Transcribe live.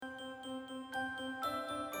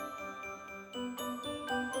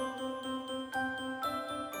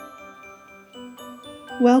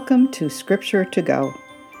Welcome to Scripture to Go.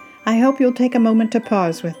 I hope you'll take a moment to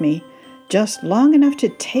pause with me, just long enough to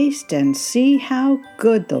taste and see how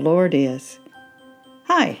good the Lord is.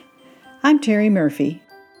 Hi, I'm Terry Murphy.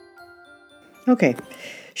 Okay,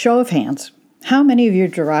 show of hands. How many of you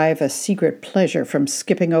derive a secret pleasure from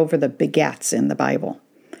skipping over the Begats in the Bible?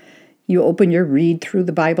 You open your read through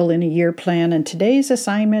the Bible in a year plan, and today's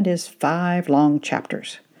assignment is 5 long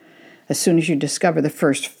chapters. As soon as you discover the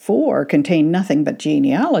first 4 contain nothing but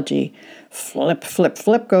genealogy, flip, flip,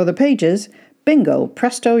 flip go the pages. Bingo,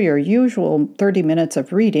 presto, your usual 30 minutes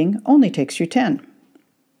of reading only takes you 10.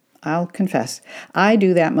 I'll confess, I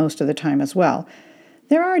do that most of the time as well.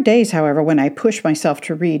 There are days, however, when I push myself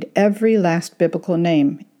to read every last biblical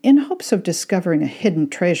name in hopes of discovering a hidden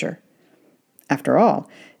treasure. After all,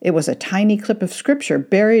 it was a tiny clip of Scripture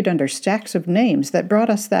buried under stacks of names that brought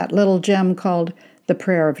us that little gem called The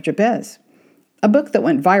Prayer of Jabez, a book that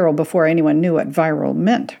went viral before anyone knew what viral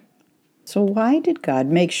meant. So why did God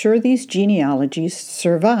make sure these genealogies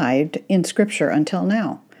survived in Scripture until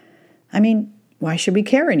now? I mean, why should we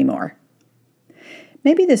care anymore?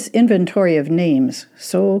 Maybe this inventory of names,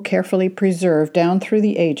 so carefully preserved down through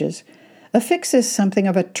the ages, affixes something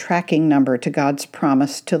of a tracking number to God's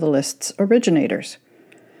promise to the list's originators.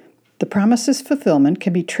 The promise's fulfillment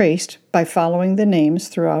can be traced by following the names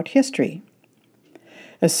throughout history.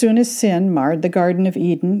 As soon as sin marred the Garden of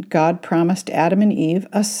Eden, God promised Adam and Eve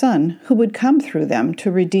a son who would come through them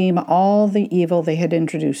to redeem all the evil they had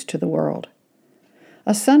introduced to the world.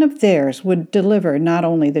 A son of theirs would deliver not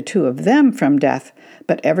only the 2 of them from death,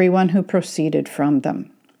 but everyone who proceeded from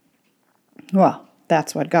them. Well,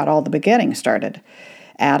 that's what got all the begetting started.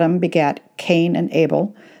 Adam begat Cain and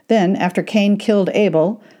Abel. Then, after Cain killed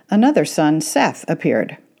Abel, another son, Seth,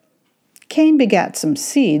 appeared. Cain begat some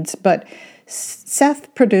seeds, but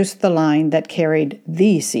Seth produced the line that carried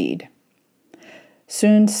the seed.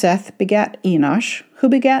 Soon Seth begat Enosh, who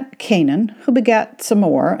begat Canaan, who begat some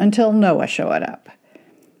more, until Noah showed up.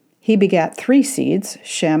 He begat 3 seeds,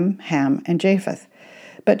 Shem, Ham, and Japheth.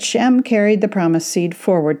 But Shem carried the promised seed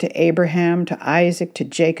forward to Abraham, to Isaac, to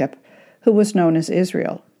Jacob, who was known as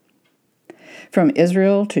Israel. From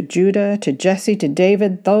Israel to Judah to Jesse to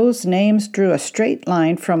David, those names drew a straight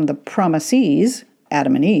line from the promisees,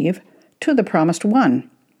 Adam and Eve, to the promised one,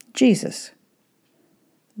 Jesus.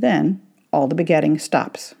 Then all the begetting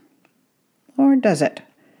stops. Or does it?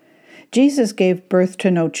 Jesus gave birth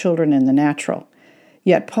to no children in the natural,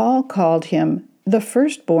 yet Paul called him the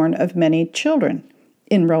firstborn of many children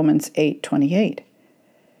in Romans 8:28.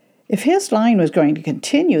 If his line was going to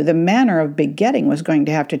continue, the manner of begetting was going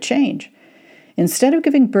to have to change. Instead of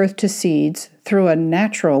giving birth to seeds through a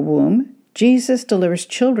natural womb, Jesus delivers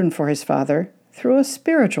children for his Father through a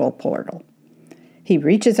spiritual portal. He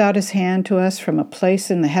reaches out his hand to us from a place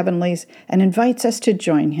in the heavenlies and invites us to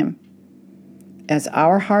join him. As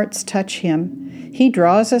our hearts touch him, he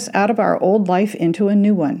draws us out of our old life into a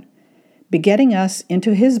new one, begetting us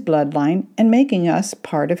into his bloodline and making us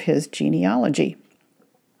part of his genealogy.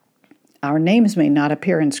 Our names may not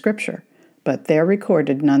appear in Scripture, but they're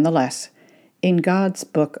recorded nonetheless in God's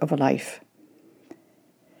book of life.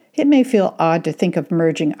 It may feel odd to think of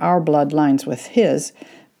merging our bloodlines with his,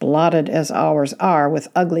 blotted as ours are with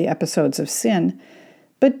ugly episodes of sin,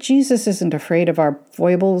 but Jesus isn't afraid of our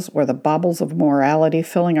foibles or the baubles of morality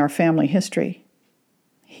filling our family history.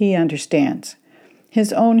 He understands.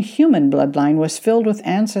 His own human bloodline was filled with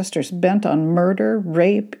ancestors bent on murder,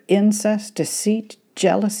 rape, incest, deceit,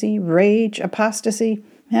 jealousy, rage, apostasy,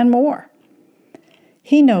 and more.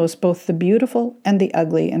 He knows both the beautiful and the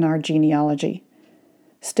ugly in our genealogy.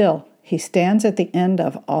 Still, he stands at the end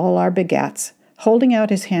of all our begats, holding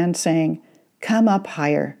out his hand saying, "Come up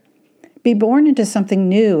higher. Be born into something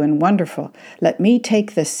new and wonderful. Let me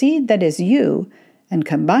take the seed that is you and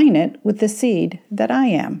combine it with the seed that I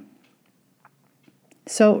am."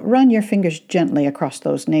 So run your fingers gently across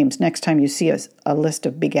those names next time you see a list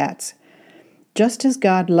of begats. Just as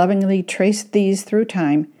God lovingly traced these through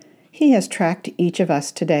time, he has tracked each of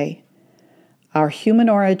us today. Our human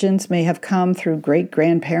origins may have come through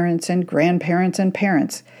great-grandparents and grandparents and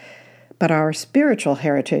parents, but our spiritual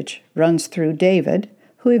heritage runs through David,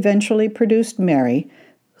 who eventually produced Mary,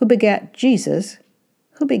 who begat Jesus,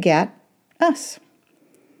 who begat us.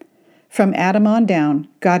 From Adam on down,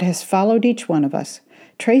 God has followed each one of us,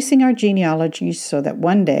 tracing our genealogies so that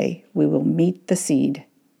one day we will meet the seed.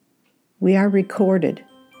 We are recorded,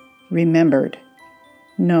 remembered,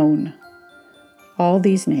 known. All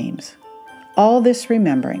these names, all this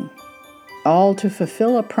remembering, all to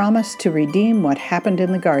fulfill a promise to redeem what happened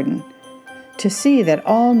in the garden, to see that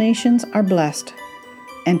all nations are blessed,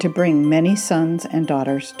 and to bring many sons and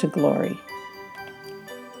daughters to glory.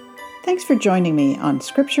 Thanks for joining me on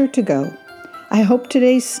Scripture to Go. I hope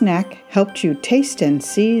today's snack helped you taste and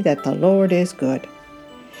see that the Lord is good.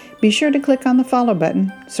 Be sure to click on the follow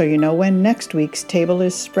button so you know when next week's table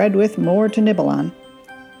is spread with more to nibble on.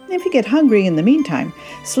 If you get hungry in the meantime,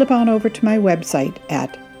 slip on over to my website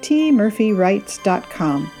at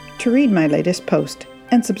tmurphywrites.com to read my latest post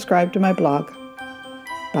and subscribe to my blog.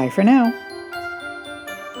 Bye for now.